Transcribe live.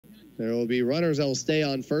There will be runners that will stay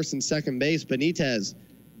on first and second base. Benitez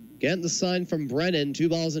getting the sign from Brennan. 2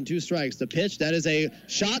 balls and 2 strikes. The pitch, that is a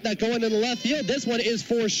shot that going in the left field. This one is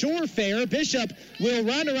for sure fair. Bishop will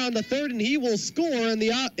run around the third, and he will score in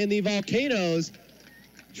the Volcanoes.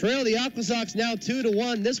 Trail the Aqua Sox now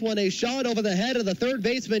 2-1. This one a shot over the head of the third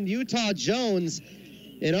baseman, Utah Jones.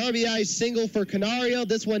 An RBI single for Canario.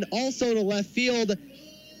 This one also to left field.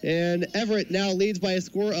 And Everett now leads by a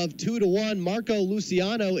score of 2-1. Marco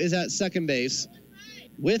Luciano is at second base.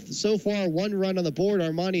 With so far 1 run on the board,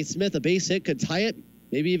 Armani Smith, a base hit could tie it,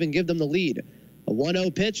 maybe even give them the lead. A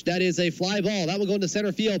 1-0 pitch, that is a fly ball. That will go into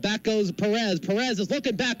center field. Back goes Perez. Perez is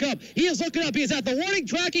looking back up. He is looking up. He is at the warning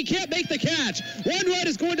track. He can't make the catch. 1 run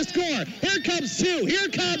is going to score. Here comes 2. Here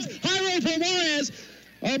comes Jairo Pomares.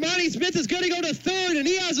 Armani Smith is going to go to third, and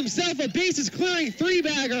he has himself a bases-clearing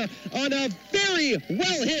 3-bagger on a very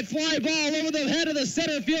well-hit fly ball over the head of the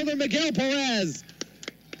center fielder, Miguel Perez.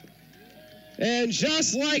 And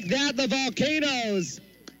just like that, the Volcanoes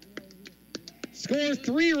score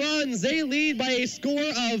 3 runs. They lead by a score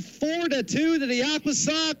of 4-2 to the Aqua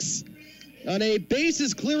Sox on a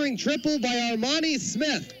bases-clearing triple by Armani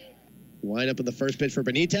Smith. Line up in the first pitch for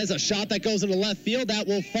Benitez. A shot that goes into left field. That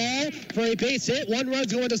will fall for a base hit. 1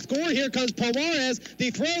 run's going to score. Here comes Pomares.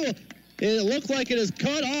 The throw, it looked like it is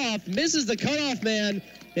cut off. Misses the cutoff man.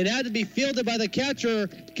 It had to be fielded by the catcher,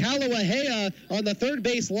 Kalawahea, on the third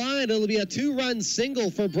base line. It'll be a 2-run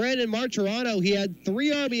single for Brandon Martirano. He had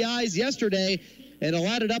 3 RBIs yesterday and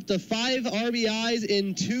allowed it up to 5 RBIs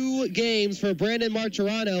in 2 games for Brandon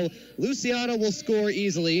Martirano. Luciano will score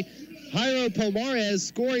easily. Jairo Pomares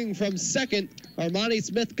scoring from second. Armani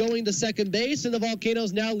Smith going to second base, and the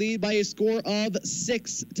Volcanoes now lead by a score of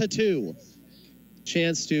 6-2.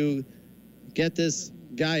 Chance to get this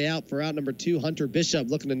guy out for out number 2, Hunter Bishop,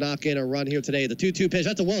 looking to knock in a run here today. The 2-2 pitch,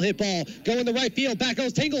 that's a well-hit ball. Going to right field, back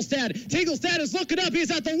goes Tingelstad. Tingelstad is looking up,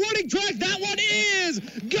 he's at the warning track. That one is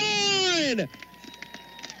gone!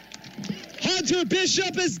 Hunter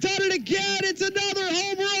Bishop has done it again. It's another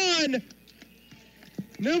home run.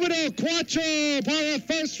 Numero 4 para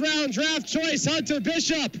first-round draft choice, Hunter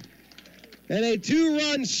Bishop. And a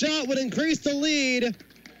 2-run shot would increase the lead.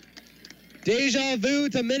 Deja vu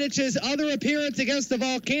to Minich's other appearance against the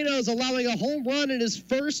Volcanoes, allowing a home run in his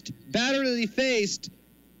first batter that he faced.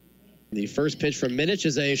 The first pitch from Minich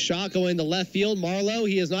is a shot going to left field. Marlowe,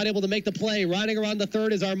 he is not able to make the play. Riding around the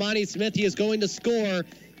third is Armani Smith. He is going to score.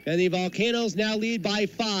 And the Volcanoes now lead by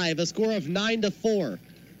 5, a score of 9-4.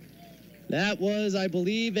 That was, I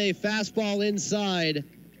believe, a fastball inside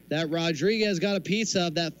that Rodriguez got a piece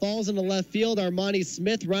of. That falls into left field. Armani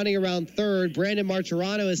Smith running around third. Brandon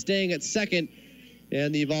Martirano is staying at second.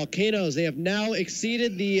 And the Volcanoes, they have now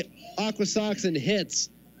exceeded the Aqua Sox in hits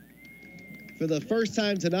for the first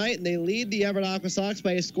time tonight, and they lead the Everett Aqua Sox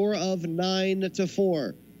by a score of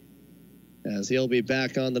 9-4. As he'll be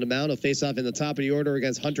back on the mound, a face-off in the top of the order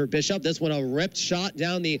against Hunter Bishop. This one a ripped shot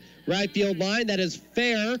down the right field line. That is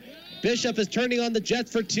fair. Bishop is turning on the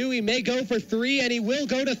Jets for 2. He may go for 3, and he will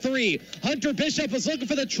go to 3. Hunter Bishop is looking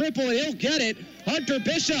for the triple, and he'll get it. Hunter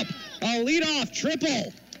Bishop, a leadoff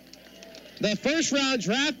triple. The first-round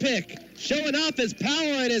draft pick showing off his power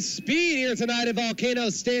and his speed here tonight at Volcano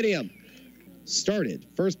Stadium. Started.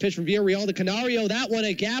 First pitch from Villarreal to Canario. That one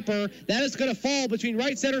a gapper. That is going to fall between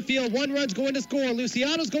right center field. 1 run's going to score.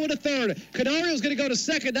 Luciano's going to third. Canario's going to go to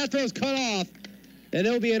second. That throw's cut off. And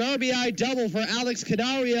it'll be an RBI double for Alex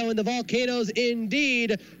Canario, and the Volcanoes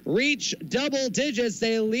indeed reach double digits.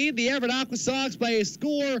 They lead the Everett Aqua Sox by a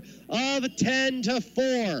score of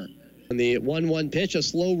 10-4. On the 1-1 pitch, a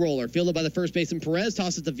slow roller fielded by the first baseman Perez,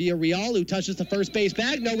 tosses to Villarreal, who touches the first base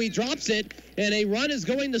bag. No, he drops it, and a run is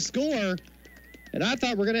going to score. And I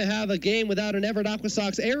thought we're going to have a game without an Everett Aqua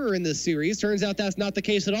Sox error in this series. Turns out that's not the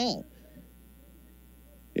case at all.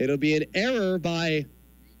 It'll be an error by,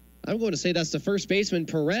 I'm going to say that's the first baseman,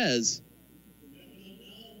 Perez.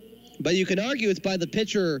 But you can argue it's by the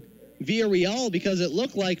pitcher, Villarreal, because it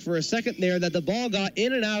looked like for a second there that the ball got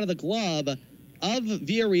in and out of the glove of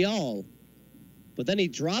Villarreal. But then he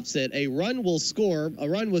drops it. A run will score. A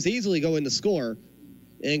run was easily going to score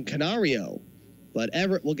in Canario. But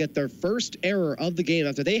Everett will get their first error of the game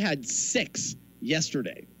after they had 6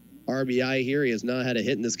 yesterday. RBI here. He has not had a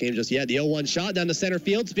hit in this game just yet. The 0-1 shot down to center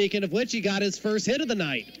field. Speaking of which, he got his first hit of the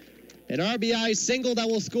night. An RBI single that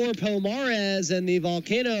will score Pomares, and the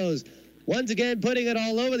Volcanoes once again putting it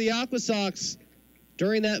all over the Aqua Sox.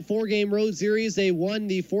 During that 4-game road series, they won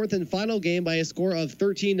the 4th and final game by a score of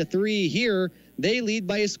 13-3. Here, they lead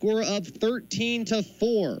by a score of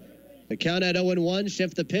 13-4. The count at 0-1,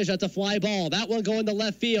 shift the pitch. That's a fly ball. That one going to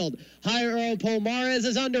left field. Jairo Pomares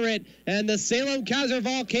is under it. And the Salem-Keizer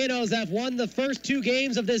Volcanoes have won the first 2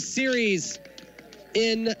 games of this series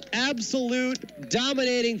in absolute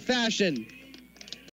dominating fashion.